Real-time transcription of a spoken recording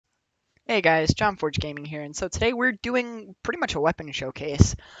Hey guys, John Forge Gaming here, and so today we're doing pretty much a weapon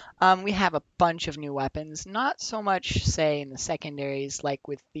showcase. We have a bunch of new weapons, not so much, say, in the secondaries like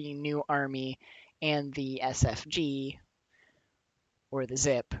with the new army and the SFG or the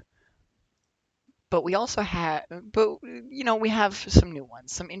Zip, but we also have, we have some new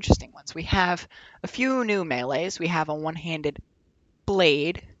ones, some interesting ones. We have a few new melees. We have a one-handed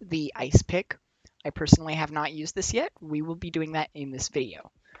blade, the Ice Pick. I personally have not used this yet. We will be doing that in this video.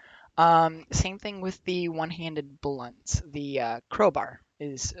 Same thing with the one-handed blunt. The crowbar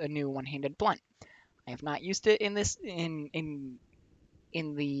is a new one-handed blunt. I have not used it in this in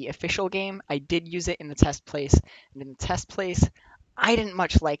the official game. I did use it in the test place, and in the test place, I didn't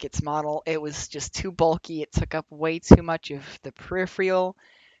much like its model. It was just too bulky. It took up way too much of the peripheral.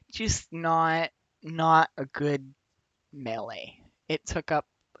 Just not a good melee. It took up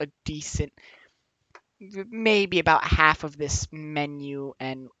a decent, maybe about half of this menu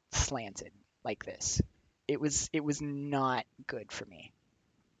and slanted like this. It was not good for me.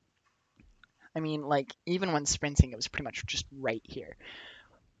 I mean, like even when sprinting, it was pretty much just right here.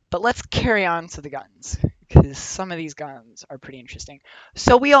 But let's carry on to the guns because some of these guns are pretty interesting.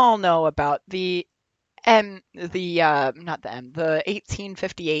 So we all know about the not the M, the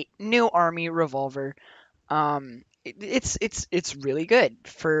 1858 New Army revolver. It's really good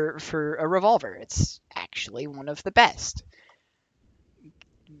for a revolver. It's actually one of the best.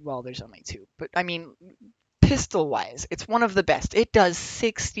 Well, there's only two, but I mean, pistol wise, it's one of the best. It does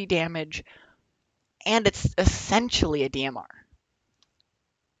 60 damage, and it's essentially a DMR.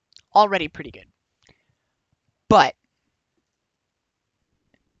 Already pretty good. But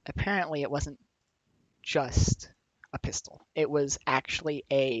apparently, it wasn't just a pistol, it was actually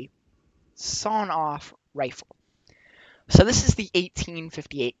a sawn off rifle. So, this is the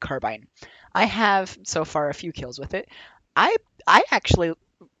 1858 carbine. I have so far a few kills with it. I actually,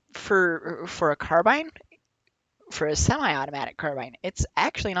 for a carbine, for a semi-automatic carbine, it's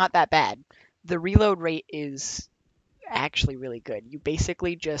actually not that bad. The reload rate is actually really good. You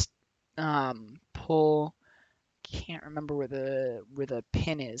basically just pull. Can't remember where the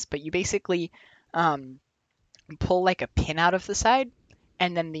pin is, but you basically um, pull like a pin out of the side,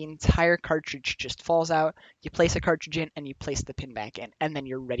 and then the entire cartridge just falls out. You place a cartridge in, and you place the pin back in, and then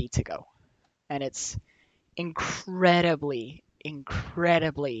you're ready to go. And it's incredibly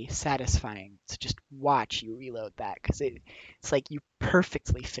satisfying to just watch you reload that because it's like you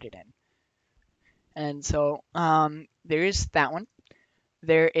perfectly fit it in. And so there is that one.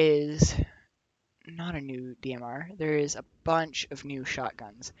 There is not a new DMR. There is a bunch of new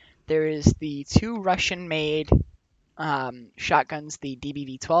shotguns. There is the two Russian-made shotguns, the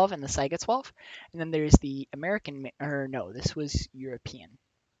DBV-12 and the Saiga-12, and then there's the American, or no, this was European.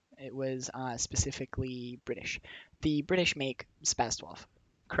 It was specifically British. The British make SPAS-12.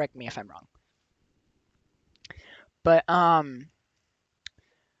 Correct me if I'm wrong. But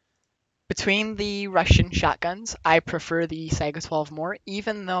between the Russian shotguns, I prefer the Saiga-12 more,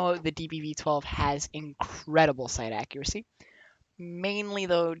 even though the DBV-12 has incredible sight accuracy, mainly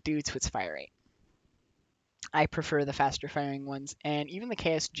though due to its fire rate. I prefer the faster firing ones, and even the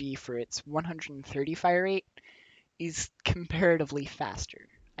KSG for its 130 fire rate is comparatively faster.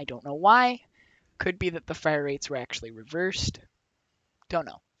 I don't know why. Could be that the fire rates were actually reversed. Don't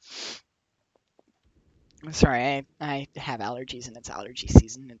know. I'm sorry, I have allergies and it's allergy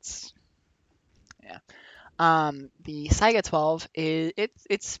season. Yeah. The Saiga 12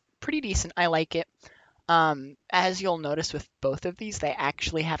 it's pretty decent. I like it. As you'll notice with both of these, they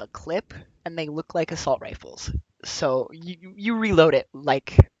actually have a clip and they look like assault rifles. So you reload it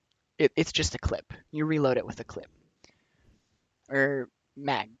like it's just a clip. You reload it with a clip. Or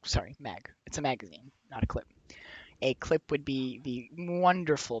mag. It's a magazine, not a clip. A clip would be the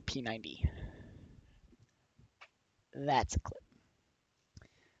wonderful P90. That's a clip.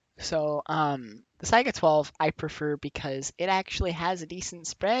 So, the Saiga 12 I prefer because it actually has a decent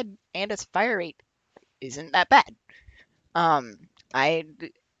spread and its fire rate isn't that bad. Um, I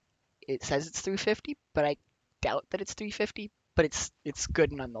it says it's 350, but I doubt that it's 350, but it's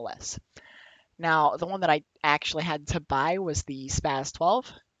good nonetheless. Now, the one that I actually had to buy was the SPAS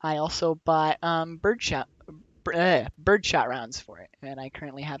 12. I also bought birdshot rounds for it, and I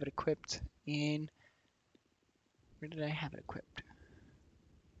currently have it equipped in. Where did I have it equipped?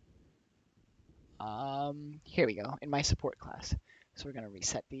 Here we go, in my support class. So we're gonna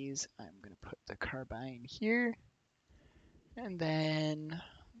reset these. I'm gonna put the carbine here, and then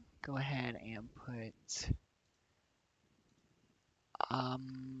go ahead and put.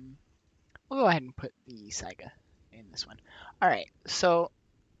 We'll go ahead and put the Saiga in this one. All right, so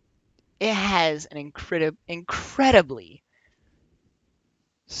it has an incredibly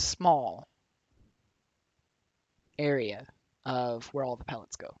small area of where all the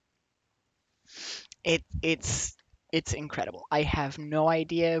pellets go. It's incredible. I have no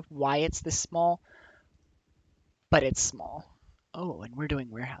idea why it's this small, but it's small. Oh, and we're doing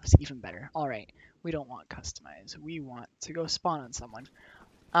warehouse, even better. All right, we don't want customize. We want to go spawn on someone.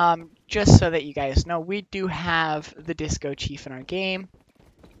 Just so that you guys know, we do have the Disco Chief in our game.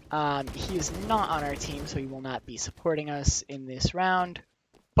 He is not on our team, so he will not be supporting us in this round,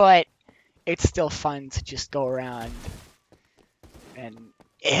 but it's still fun to just go around and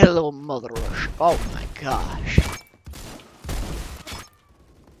hello mother rush. Oh my gosh.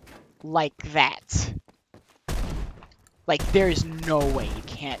 Like that. Like, there's no way you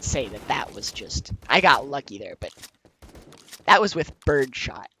can't say that that was just... I got lucky there, but that was with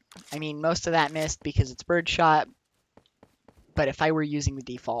birdshot. I mean, most of that missed because it's birdshot, but if I were using the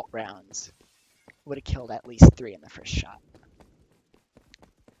default rounds, would have killed at least 3 in the first shot.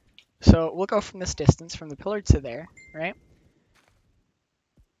 So we'll go from this distance, from the pillar to there, right?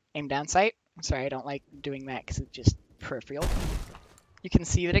 Aim down sight. I'm sorry, I don't like doing that because it's just peripheral. You can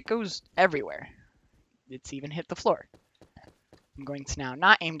see that it goes everywhere. It's even hit the floor. I'm going to now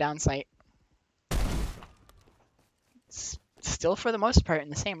not aim down sight. It's still, for the most part, in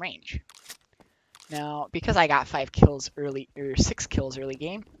the same range. Now, because I got 5 kills early, or 6 kills early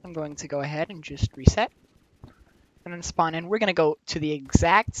game, I'm going to go ahead and just reset. And then spawn in. We're going to go to the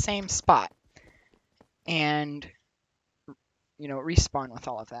exact same spot. And, you know, respawn with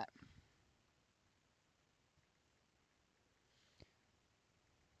all of that.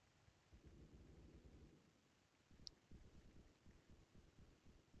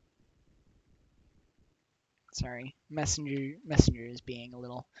 Sorry, messenger is being a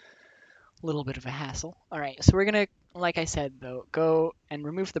little bit of a hassle. All right, so we're gonna, like I said though, go and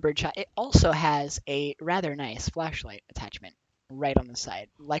remove the birdshot. It also has a rather nice flashlight attachment right on the side,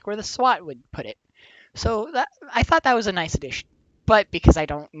 like where the SWAT would put it. So that, I thought that was a nice addition, but because I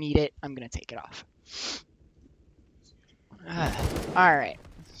don't need it, I'm gonna take it off. All right,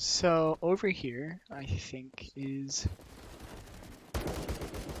 so over here, I think is,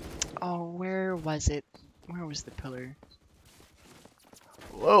 oh, where was it? Where was the pillar?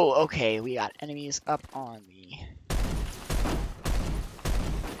 Whoa, okay, we got enemies up on the...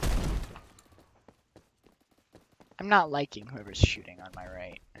 I'm not liking whoever's shooting on my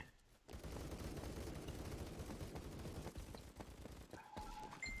right.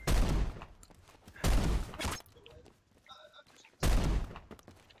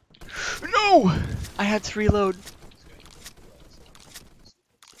 No! I had to reload.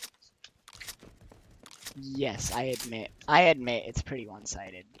 Yes, I admit it's pretty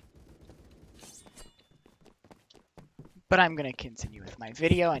one-sided. But I'm gonna continue with my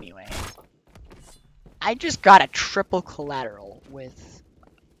video anyway. I just got a triple collateral with...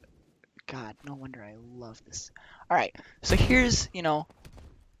 God, no wonder I love this. Alright, so here's, you know,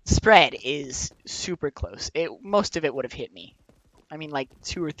 spread is super close. Most of it would have hit me. I mean, like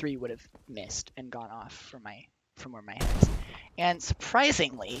 2 or 3 would have missed and gone off from where my head is. And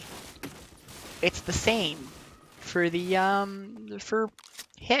surprisingly, it's the same for the for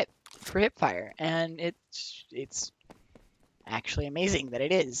hip fire, and it's actually amazing that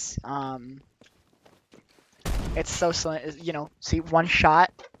it is. It's so, you know, see, one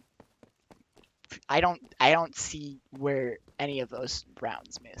shot. I don't see where any of those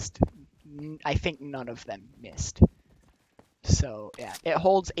rounds missed. I think none of them missed. So yeah, it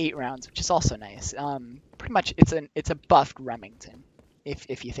holds 8 rounds, which is also nice. Pretty much it's a buffed Remington,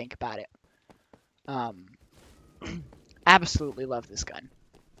 if you think about it. Absolutely love this gun.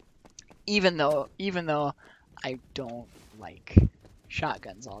 Even though I don't like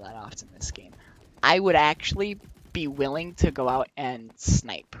shotguns all that often in this game, I would actually be willing to go out and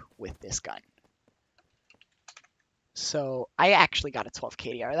snipe with this gun. So I actually got a 12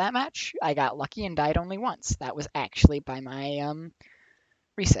 KDR that match. I got lucky and died only once. That was actually by my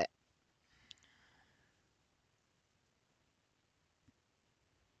reset.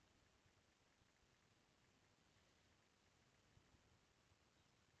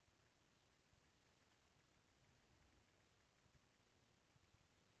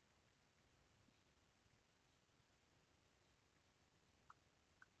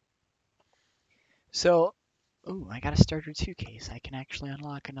 So, ooh, I got a starter 2 case. I can actually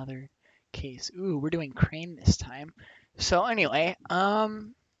unlock another case. Ooh, we're doing crane this time. So anyway,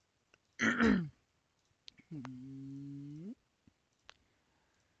 gonna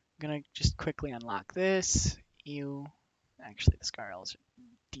just quickly unlock this. Ew. Actually, the Scarls are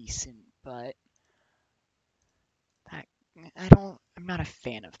decent, but that I'm not a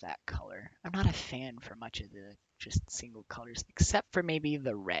fan of that color. I'm not a fan for much of the just single colors, except for maybe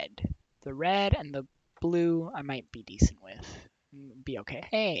the red. The red and the blue I might be decent with. Be okay.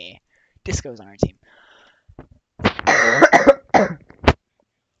 Hey, Disco's on our team.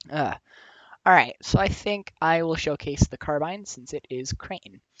 Alright, so I think I will showcase the carbine since it is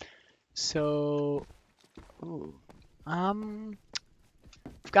Crane. So, ooh, we've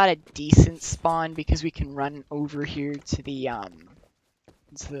got a decent spawn because we can run over here to the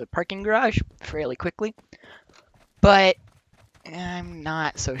parking garage fairly quickly. But I'm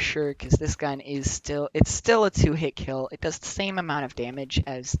not so sure because this gun is still a 2-hit kill. It does the same amount of damage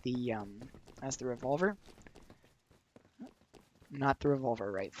as the revolver. Not the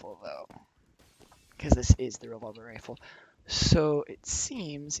revolver rifle though, because this is the revolver rifle. So it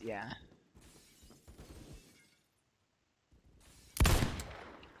seems, yeah.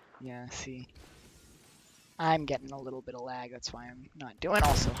 Yeah, see. I'm getting a little bit of lag, that's why I'm not doing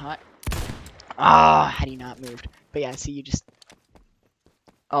all so hot. Ah, had he not moved. But yeah, see, you just...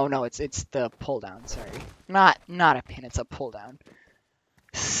 Oh no, it's the pull down, sorry. Not a pin, it's a pull down.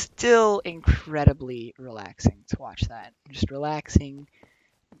 Still incredibly relaxing to watch that. Just relaxing.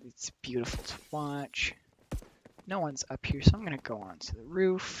 It's beautiful to watch. No one's up here, so I'm gonna go onto the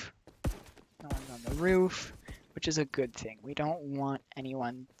roof. No one's on the roof, which is a good thing. We don't want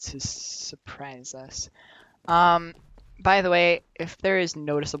anyone to surprise us. By the way, if there is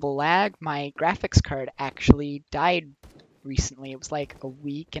noticeable lag, my graphics card actually died recently. It was like a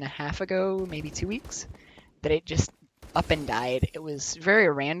week and a half ago, maybe 2 weeks, that it just up and died. It was very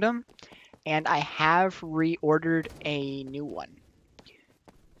random, and I have reordered a new one.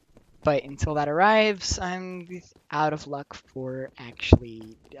 But until that arrives, I'm out of luck for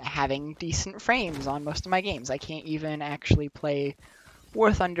actually having decent frames on most of my games. I can't even actually play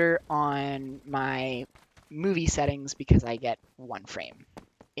War Thunder on my movie settings because I get 1 frame,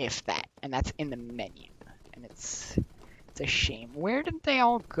 if that, and that's in the menu, and it's a shame. Where did they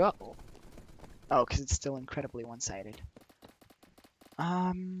all go? Oh, because it's still incredibly one-sided.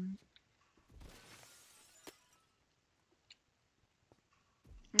 Oh,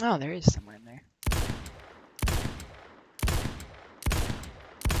 there is somewhere in there.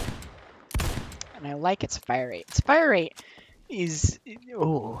 And I like its fire rate. Its fire rate is...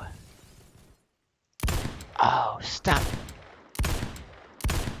 Oh. Oh, stop.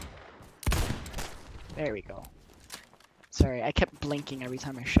 There we go. Sorry, I kept blinking every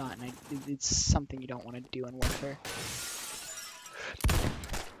time I shot, and it's something you don't want to do in warfare.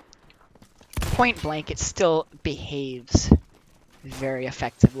 Point blank, it still behaves very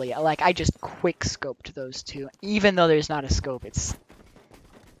effectively. Like, I just quick scoped those two. Even though there's not a scope, it's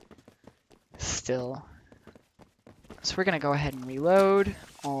still... So we're gonna go ahead and reload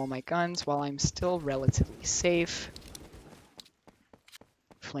all my guns while I'm still relatively safe.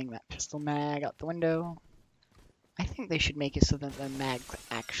 Fling that pistol mag out the window. I think they should make it so that the mag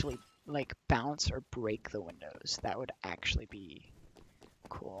actually, like, bounce or break the windows. That would actually be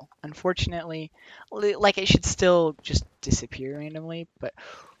cool. Unfortunately, like, it should still just disappear randomly, but...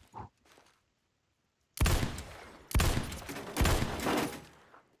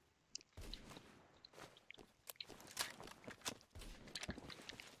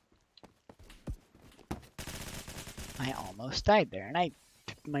 I almost died there, and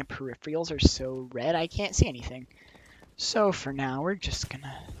my peripherals are so red I can't see anything. So for now, we're just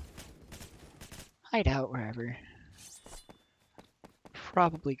gonna hide out wherever.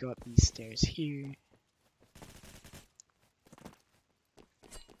 Probably go up these stairs here.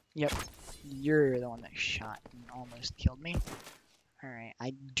 Yep, you're the one that shot and almost killed me. Alright,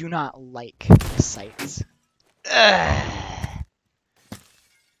 I do not like the sights.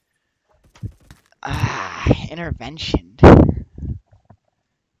 Intervention.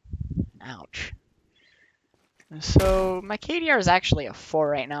 Ouch. So, my KDR is actually a 4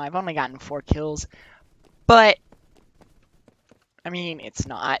 right now. I've only gotten 4 kills. But, I mean, it's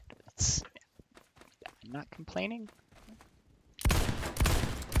not. I'm not complaining.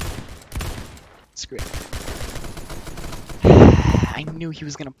 Screw it. I knew he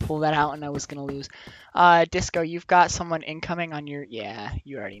was going to pull that out and I was going to lose. Disco, you've got someone incoming on your... Yeah,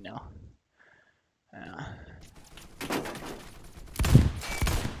 you already know.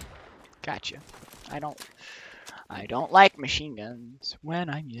 Gotcha. I don't like machine guns when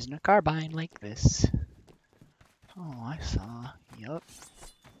I'm using a carbine like this. Oh, I saw. Yup.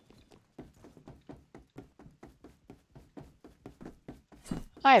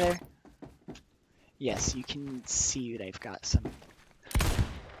 Hi there. Yes, you can see that I've got some...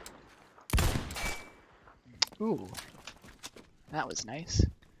 Ooh. That was nice.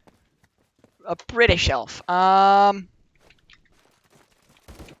 A British elf.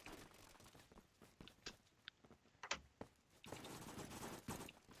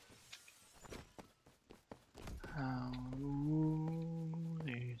 Oh,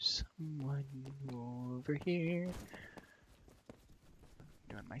 there's someone over here.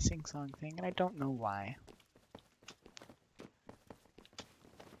 Doing my sing-song thing, and I don't know why.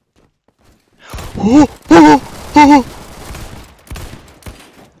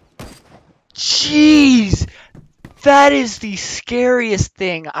 Jeez! That is the scariest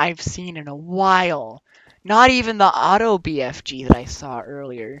thing I've seen in a while. Not even the auto BFG that I saw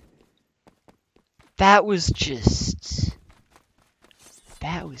earlier. That was just...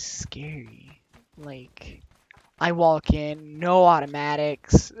 That was scary. Like, I walk in, no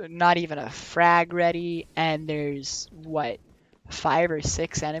automatics, not even a frag ready, and there's, what, 5 or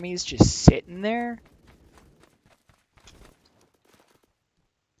 6 enemies just sitting there?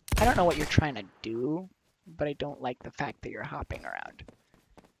 I don't know what you're trying to do, but I don't like the fact that you're hopping around.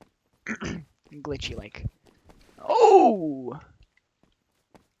 Glitchy, like. Oh!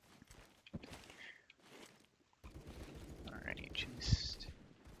 Alrighty, just...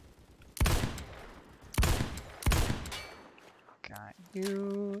 Got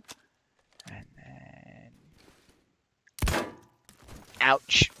you. And then...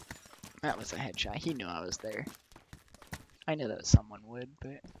 Ouch! That was a headshot. He knew I was there. I knew that someone would,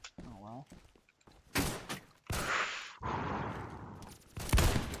 but... Oh well. I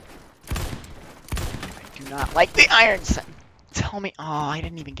do not like the iron sight. Tell me... Oh, I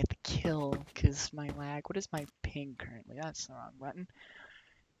didn't even get the kill, because my lag... What is my ping currently? That's the wrong button.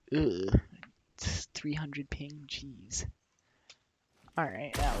 Ugh. It's 300 ping, jeez.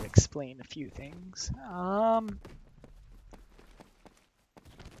 Alright, that would explain a few things.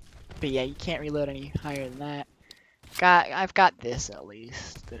 But yeah, you can't reload any higher than that. I've got this at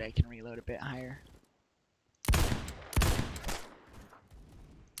least, that I can reload a bit higher.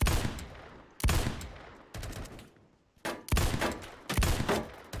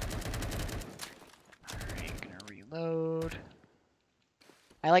 Alright, gonna reload.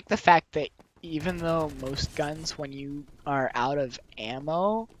 I like the fact that even though most guns, when you are out of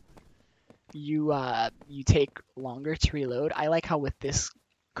ammo, you take longer to reload. I like how with this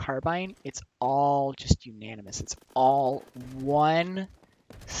carbine, it's all just unanimous. It's all one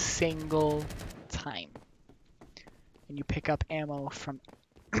single time. And you pick up ammo from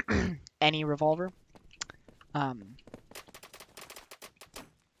any revolver.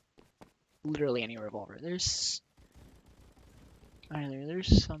 Literally any revolver. There's either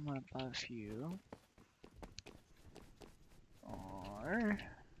there's someone above you, or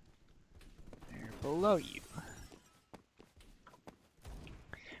they're below you.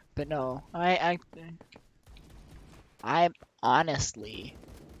 But no, I'm honestly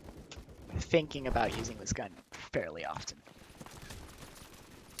thinking about using this gun fairly often.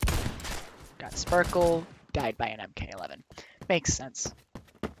 Got Sparkle, died by an MK11. Makes sense.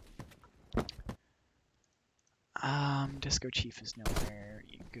 Disco Chief is nowhere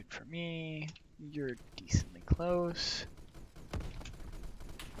good for me. You're decently close.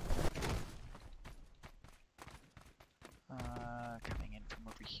 Coming in from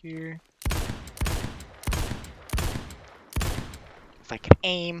over here. If I could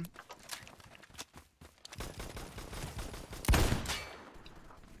aim.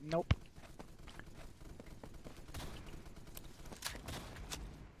 Nope.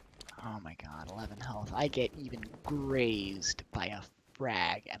 Oh my god, 11 health. I get even grazed by a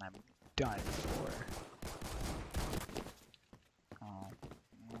frag and I'm done for. Oh,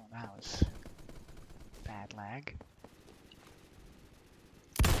 well, that was bad lag.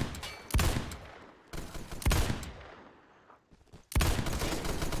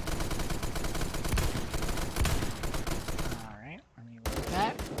 Alright, let me load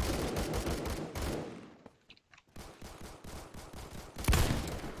that.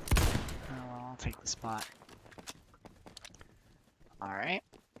 Take the spot. Alright.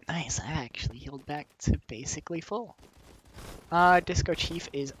 Nice, I actually healed back to basically full. Disco Chief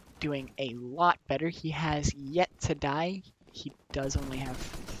is doing a lot better. He has yet to die. He does only have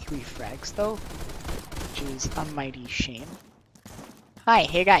 3 frags though, which is a mighty shame. Hi,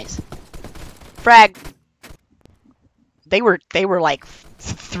 hey guys. Frag! They were like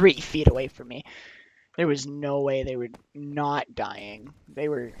 3 feet away from me. There was no way they were not dying. They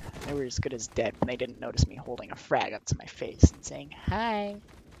were as good as dead when they didn't notice me holding a frag up to my face and saying, hi.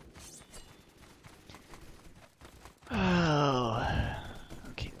 Oh.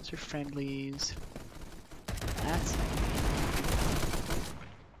 Okay, those are friendlies. That's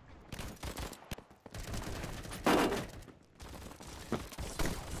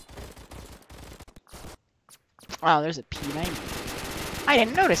wow, there's a P90. I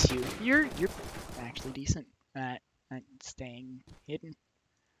didn't notice you. You're actually decent at staying hidden.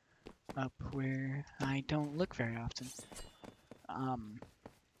 up where I don't look very often.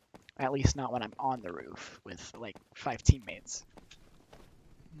 At least not when I'm on the roof with like 5 teammates.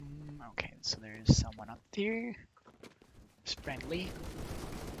 Okay, so there's someone up there. It's friendly.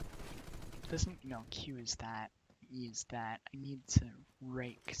 Doesn't, no, Q is that, E is that. I need to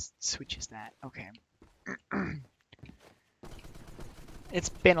right, 'cause switch is that. Okay. It's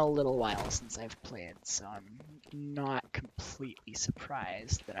been a little while since I've played, so I'm not completely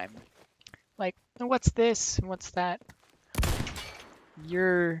surprised that I'm like, oh, what's this? What's that?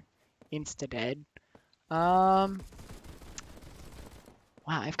 You're insta-dead. Wow,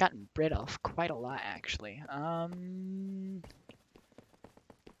 I've gotten rid of quite a lot, actually.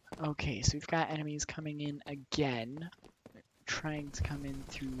 Okay, so we've got enemies coming in again, trying to come in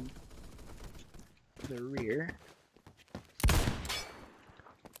through the rear.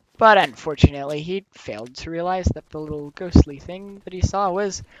 But unfortunately, he failed to realize that the little ghostly thing that he saw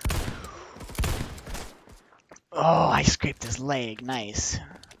was... Oh, I scraped his leg, nice.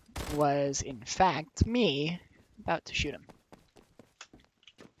 Was, in fact, me about to shoot him.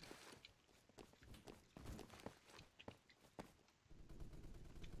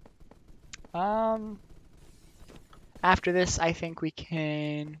 After this, I think we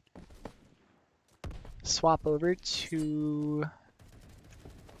can swap over to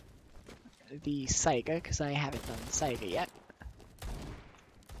the Saiga, because I haven't done Saiga yet.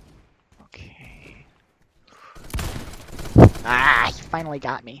 Okay. Ah, he finally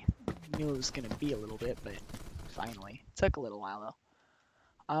got me. Knew it was gonna be a little bit, but finally. Took a little while,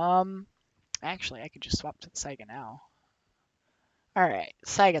 though. Actually, I could just swap to the Saiga now. Alright,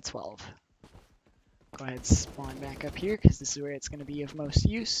 Saiga 12. Go ahead and spawn back up here, because this is where it's going to be of most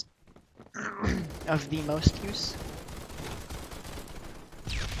use. Of the most use.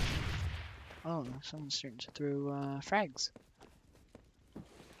 Oh, someone's starting to throw frags.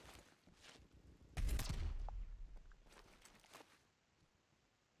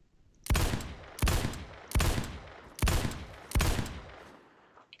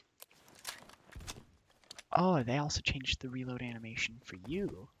 Oh, they also changed the reload animation for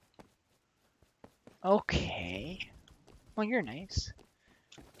you. Okay. Well, you're nice.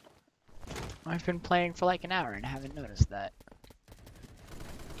 I've been playing for like an hour and haven't noticed that.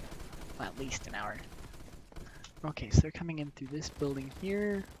 Well, at least an hour. Okay, so they're coming in through this building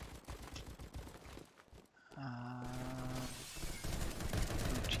here. Oh,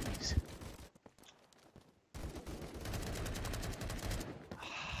 jeez.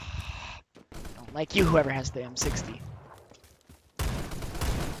 Don't like you, whoever has the M60.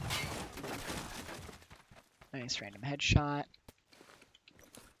 Nice random headshot.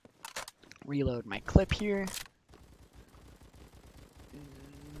 Reload my clip here.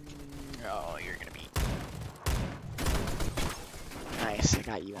 Oh, you're gonna be... Nice, I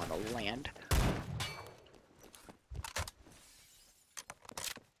got you on the land.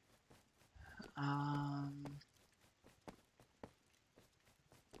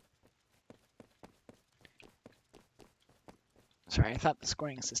 Sorry, I thought the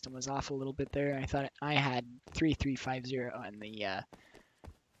scoring system was off a little bit there. I thought I had 3350 on the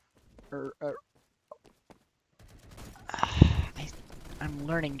I'm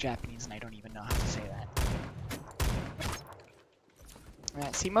learning Japanese and I don't even know how to say that.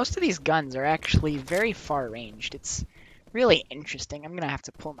 Alright, see, most of these guns are actually very far ranged. It's really interesting. I'm gonna have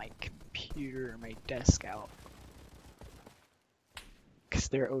to pull my computer or my desk out, because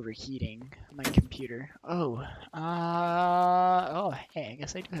they're overheating my computer. Oh, oh, hey, I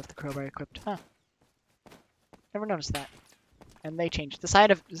guess I do have the crowbar equipped, huh? Never noticed that. And they changed the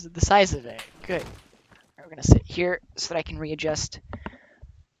size of it. Good. We're gonna sit here so that I can readjust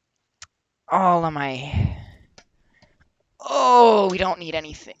all of my... Oh, we don't need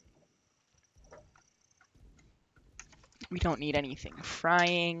anything. We don't need anything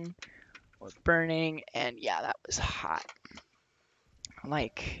frying or burning, and yeah, that was hot.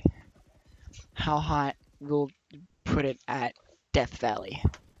 Like, how hot we'll put it at Death Valley.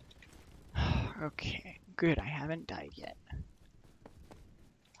 Okay, good, I haven't died yet.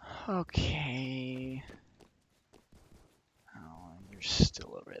 Okay. Oh, you're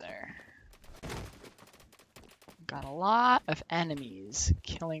still over there. Got a lot of enemies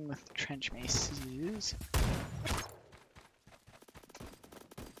killing with trench maces.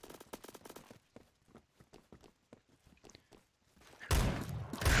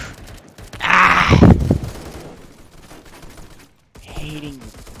 Hating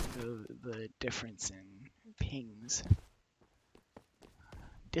the difference in pings.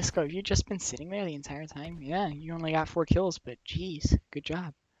 Disco, have you just been sitting there the entire time? Yeah, you only got 4 kills, but geez, good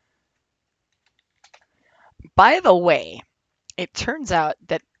job. By the way, it turns out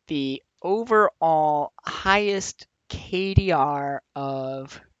that the overall highest KDR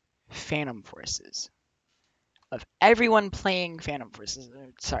of Phantom Forces. Of everyone playing Phantom Forces.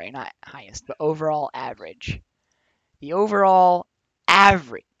 Sorry, not highest, but overall average. The overall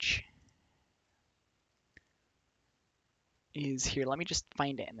average is here. Let me just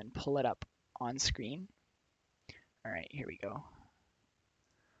find it and then pull it up on screen. All right, here we go.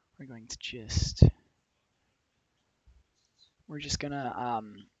 We're just gonna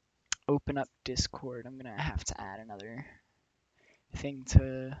open up Discord. I'm gonna have to add another thing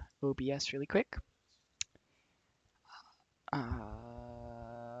to OBS really quick.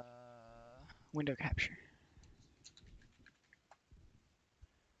 Window capture.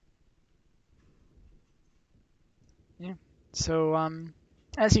 Yeah. So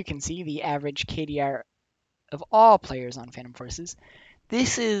as you can see, the average KDR of all players on Phantom Forces.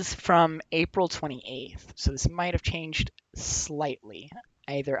 This is from April 28th, so this might have changed slightly,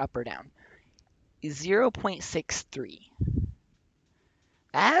 either up or down. 0.63.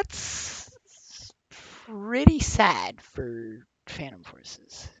 That's pretty sad for Phantom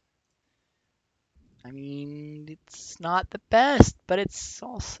Forces. I mean, it's not the best, but it's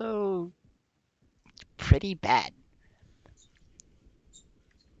also pretty bad.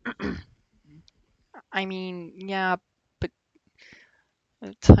 I mean, yeah, but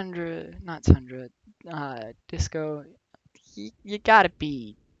Tundra, not Tundra, Disco, you gotta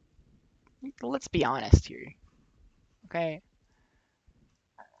be, let's be honest here, okay?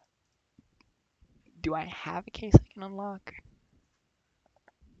 Do I have a case I can unlock?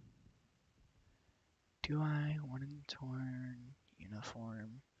 Do I? One and torn,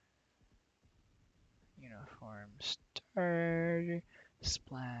 uniform, starter,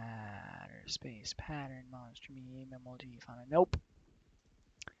 splatter, space, pattern, monster, me, multi, fauna. Nope.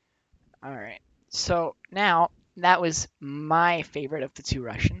 Alright, so now, that was my favorite of the two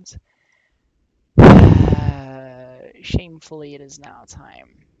Russians. Shamefully, it is now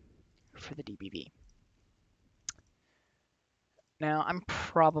time for the DBV. Now, I'm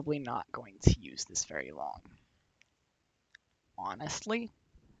probably not going to use this very long. Honestly,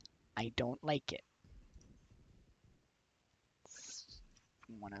 I don't like it. It's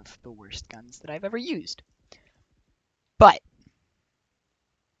one of the worst guns that I've ever used. But,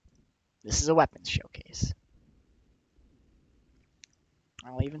 this is a weapons showcase.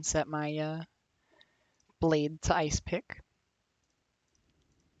 I'll even set my blade to ice pick.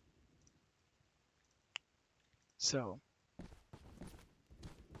 So,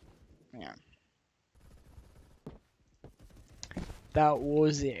 yeah. That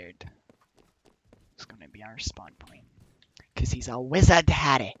was it. It's going to be our spawn point. Because he's a wizard,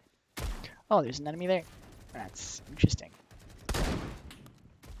 Harry. Oh, there's an enemy there. That's interesting.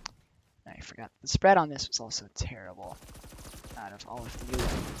 I forgot. The spread on this was also terrible. Out of all of the new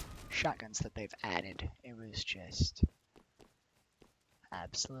shotguns that they've added, it was just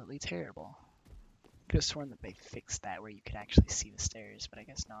absolutely terrible. Could have sworn that they fixed that where you could actually see the stairs, but I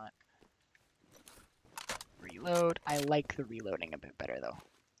guess not. Reload. I like the reloading a bit better, though.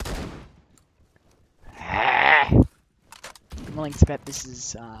 I'm willing to bet this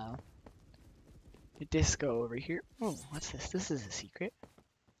is a disco over here. Oh, what's this? This is a secret.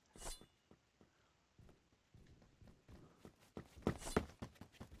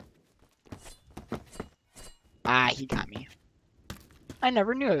 Ah, he got me. I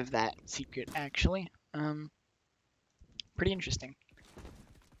never knew of that secret, actually. Pretty interesting.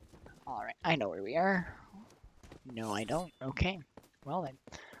 Alright, I know where we are. No, I don't. Okay. Well then.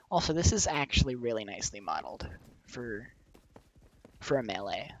 Also, this is actually really nicely modeled for a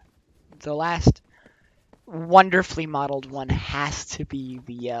melee. The last wonderfully modeled one has to be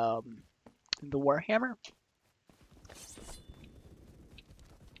the Warhammer.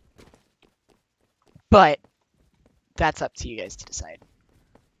 But that's up to you guys to decide.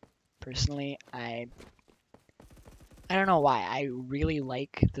 Personally, I don't know why. I really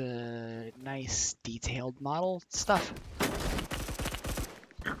like the nice detailed model stuff.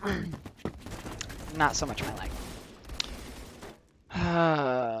 Not so much my like.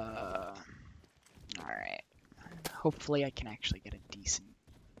 Alright. Hopefully I can actually get a decent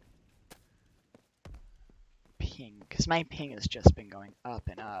ping, because my ping has just been going up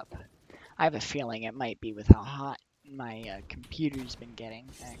and up. I have a feeling it might be with how hot my computer's been getting,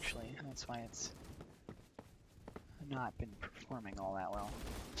 actually. That's why it's not been performing all that well.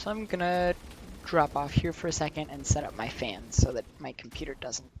 So I'm gonna drop off here for a second and set up my fan so that my computer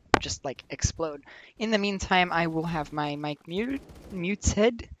doesn't just like explode. In the meantime, I will have my mic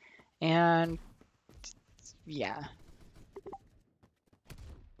muted, and yeah.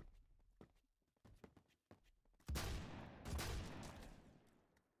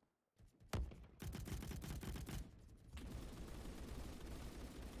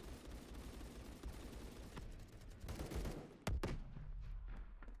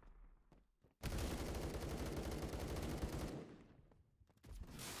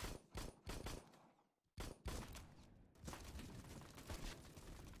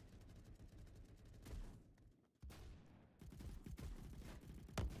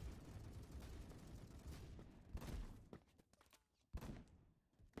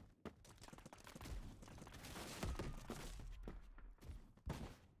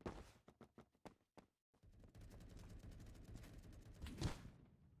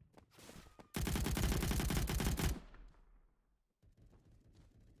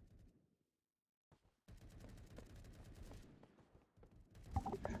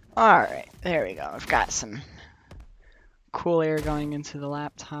 Alright, there we go. I've got some cool air going into the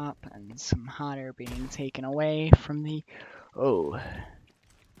laptop and some hot air being taken away from the... Oh.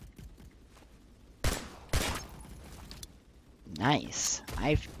 Nice.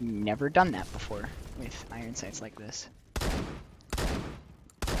 I've never done that before with iron sights like this.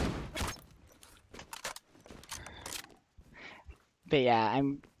 But yeah,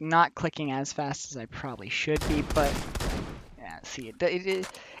 I'm not clicking as fast as I probably should be, but yeah, see,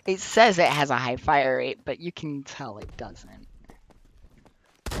 it says it has a high fire rate, but you can tell it doesn't.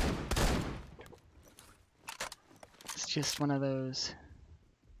 It's just one of those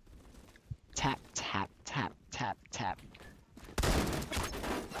tap, tap, tap, tap, tap.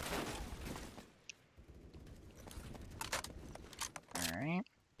 Alright.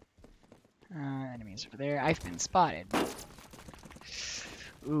 Enemies over there. I've been spotted.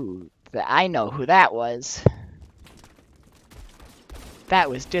 Ooh, I know who that was. That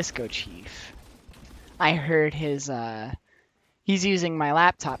was Disco Chief. I heard his, he's using my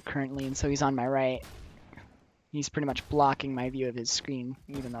laptop currently, and so he's on my right. He's pretty much blocking my view of his screen,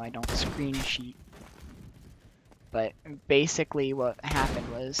 even though I don't screen sheet. But basically what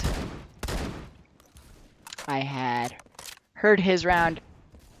happened was I had heard his round,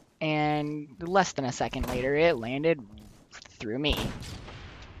 and less than a second later it landed through me.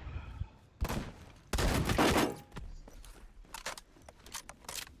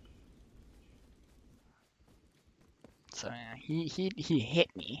 So yeah, he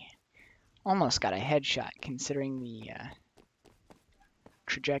hit me. Almost got a headshot considering the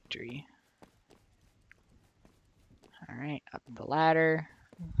trajectory. Alright, up the ladder.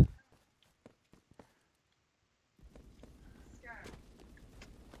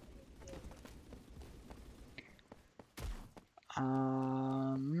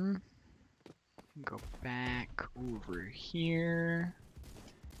 Go back over here.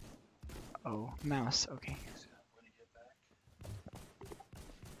 Oh, mouse, okay.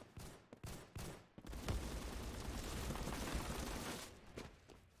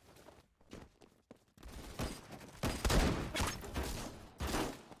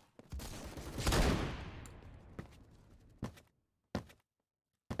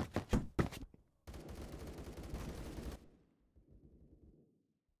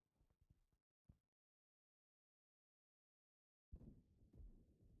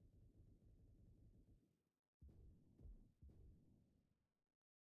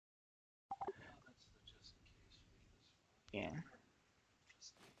 Yeah.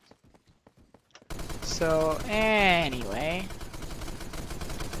 So, anyway.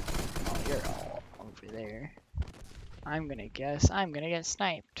 Oh, you're all over there. I'm gonna guess I'm gonna get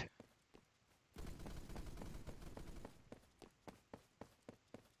sniped.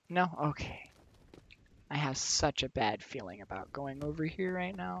 No? Okay. I have such a bad feeling about going over here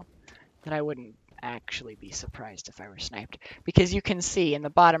right now that I wouldn't actually be surprised if I were sniped. Because you can see in the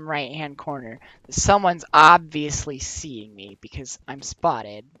bottom right hand corner that someone's obviously seeing me because I'm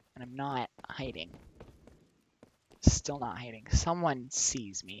spotted and I'm not hiding. Still not hiding. Someone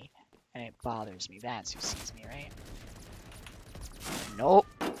sees me and it bothers me. That's who sees me, right? Nope.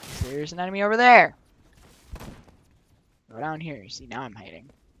 There's an enemy over there. Go down here. See, now I'm hiding.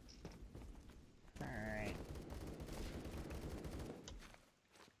 Alright.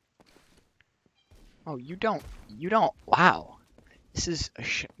 Oh, you don't. Wow. This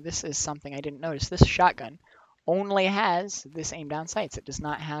is something I didn't notice. This shotgun only has this aim down sights. It does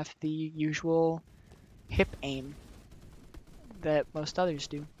not have the usual hip aim that most others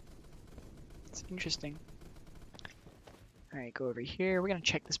do. It's interesting. Alright, go over here. We're gonna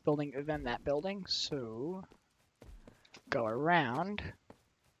check this building, then that building. So, go around.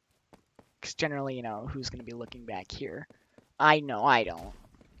 Because generally, you know, who's gonna be looking back here? I know I don't.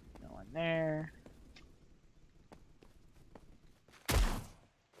 No one there.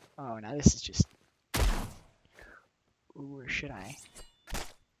 Oh, now this is just... Ooh, where should I?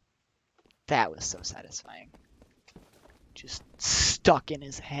 That was so satisfying. Just stuck in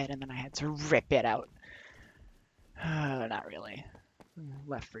his head, and then I had to rip it out. Not really.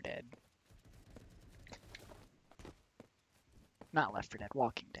 Left 4 Dead. Not Left 4 Dead,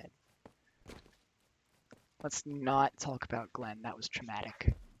 Walking Dead. Let's not talk about Glenn. That was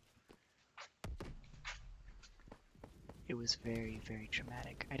traumatic. It was very, very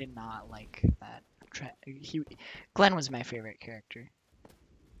traumatic. I did not like that. Glenn was my favorite character.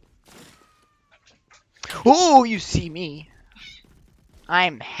 Oh, you see me.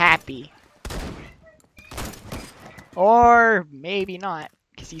 I'm happy. Or maybe not,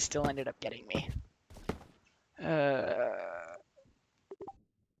 because he still ended up getting me.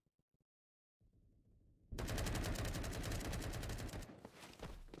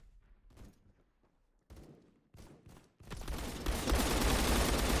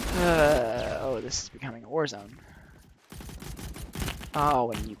 this is becoming a war zone.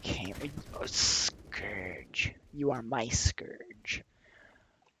 Oh, and you came. Oh, Scourge. You are my Scourge.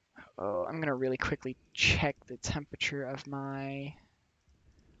 Oh, I'm gonna really quickly check the temperature of my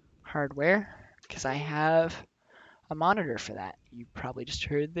hardware because I have a monitor for that. You probably just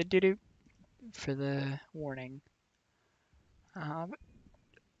heard the doo-doo for the warning.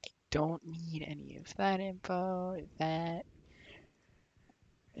 Don't need any of that info. That.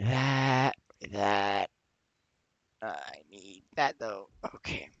 I need that though.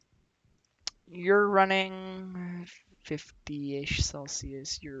 Okay. You're running 50-ish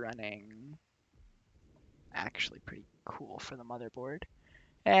Celsius. You're running actually pretty cool for the motherboard.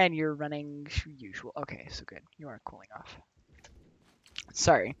 And you're running usual. Okay, so good. You are cooling off.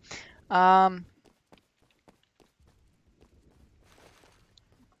 Sorry. I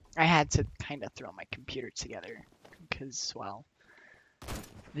had to kind of throw my computer together because, well,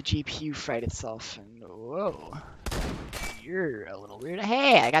 the GPU fried itself and whoa. You're a little weird.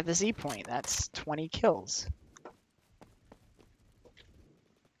 Hey, I got the Z point. That's 20 kills.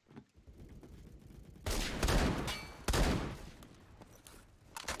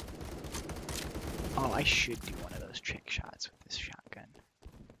 Oh, I should do one of those trick shots with this shotgun.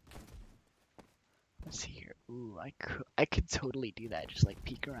 Let's see here. Ooh, I could totally do that. Just like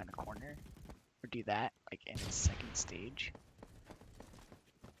peek around a corner, or do that like in the second stage.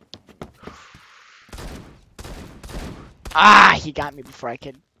 Ah, he got me before I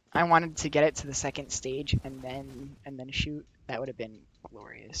could. I wanted to get it to the second stage and then shoot. That would have been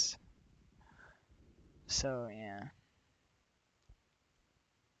glorious. So yeah.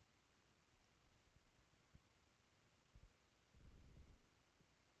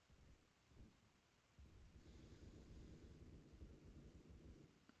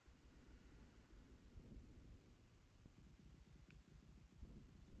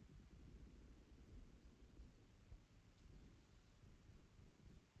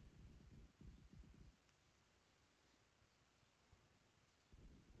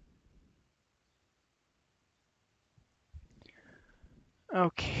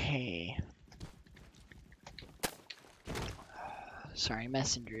 Okay. Sorry,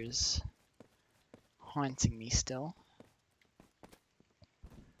 messengers haunting me still.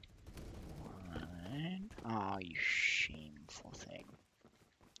 Oh, you shameful thing.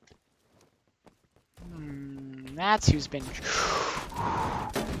 That's who's been.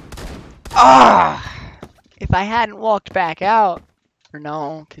 Ah! If I hadn't walked back out, or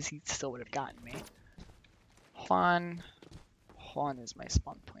no, because he still would have gotten me. Juan is my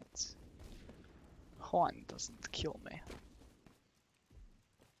spawn points. Juan doesn't kill me.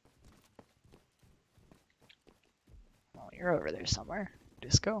 Well, you're over there somewhere,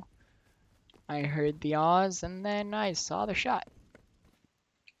 Disco. I heard the Oz and then I saw the shot.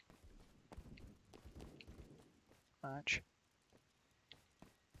 Watch.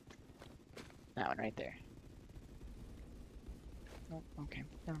 That one right there. Oh, okay,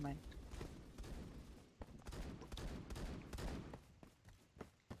 never mind.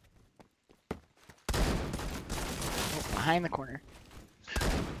 Oh, behind the corner.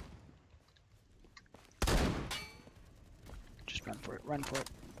 Just run for it, run for it.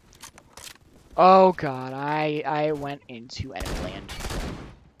 Oh god, I went into enemy land.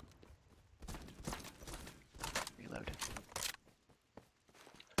 Reload.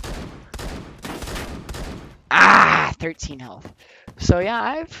 Ah, 13 health. So yeah,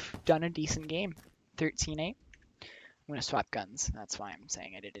 I've done a decent game. 13-8. I'm gonna swap guns. That's why I'm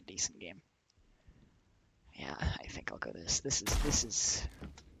saying I did a decent game. Yeah, I think I'll go this. This is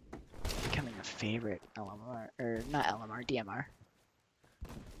becoming a favorite LMR, or not LMR, DMR.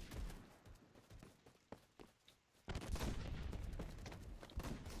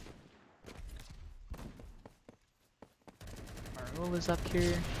 Marul is up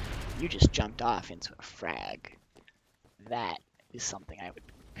here. You just jumped off into a frag. That is something I would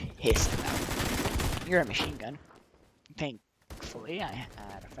be pissed about. You're a machine gun. Thankfully, I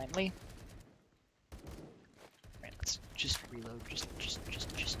had a friendly. Right, let's just reload. Just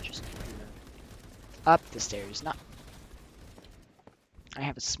reload. Up the stairs. Not. I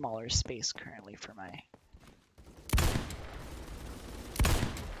have a smaller space currently for my.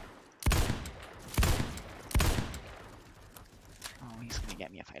 Oh, he's gonna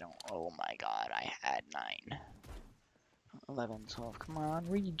get me if I don't. Oh my god, I had 9. 11, 12. Come on,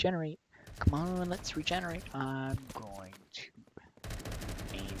 regenerate. Come on, let's regenerate. I'm going to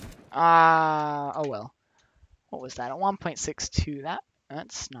aim. Oh well. What was that? A 1.62.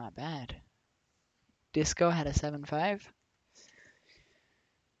 That's not bad. Disco had a 7.5.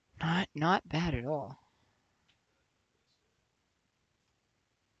 Not bad at all.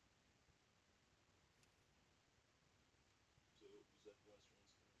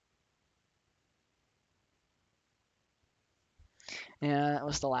 Yeah, that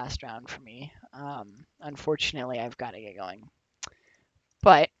was the last round for me. Unfortunately, I've got to get going.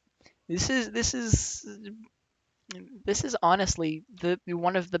 But this is honestly the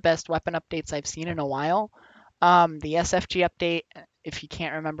one of the best weapon updates I've seen in a while. The SFG update, if you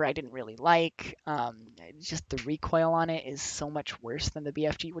can't remember, I didn't really like. Just the recoil on it is so much worse than the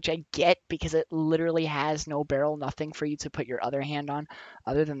BFG, which I get because it literally has no barrel, nothing for you to put your other hand on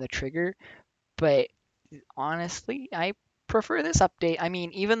other than the trigger. But honestly, I prefer this update. I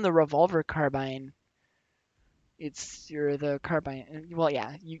mean, even the revolver carbine, you're the carbine. Well,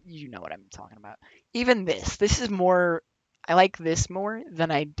 yeah, you know what I'm talking about. Even this is more. I like this more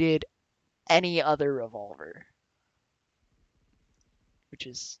than I did any other revolver, which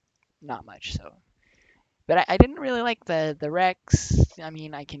is not much. So, but I didn't really like the Rex. I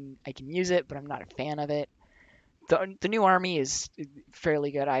mean, I can use it, but I'm not a fan of it. The new army is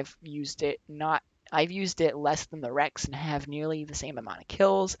fairly good. I've used it less than the Rex and have nearly the same amount of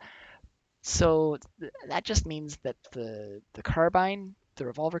kills. So that just means that the carbine, the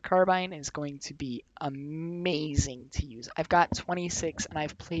revolver carbine, is going to be amazing to use. I've got 26 and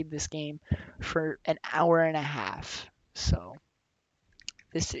I've played this game for an hour and a half. So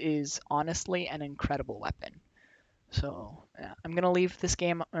this is honestly an incredible weapon. So yeah, I'm gonna leave this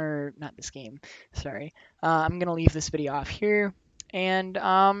game, or not this game, sorry. I'm gonna leave this video off here, and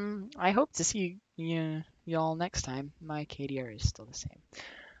I hope to see y'all next time. My KDR is still the same.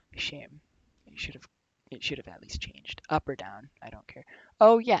 Shame. It should have it should have at least changed. Up or down, I don't care.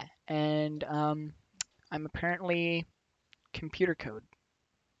 Oh yeah, and I'm apparently computer code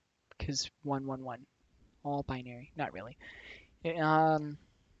because 111 all binary. Not really.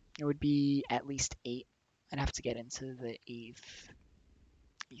 It would be at least 8. I'd have to get into the eighth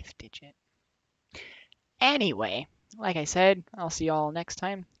digit. Anyway, like I said, I'll see y'all next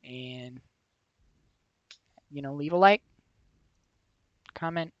time, and leave a like,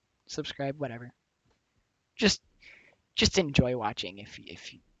 comment, subscribe, whatever. Just just enjoy watching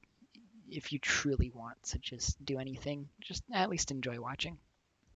if you truly want to just do anything. Just at least enjoy watching.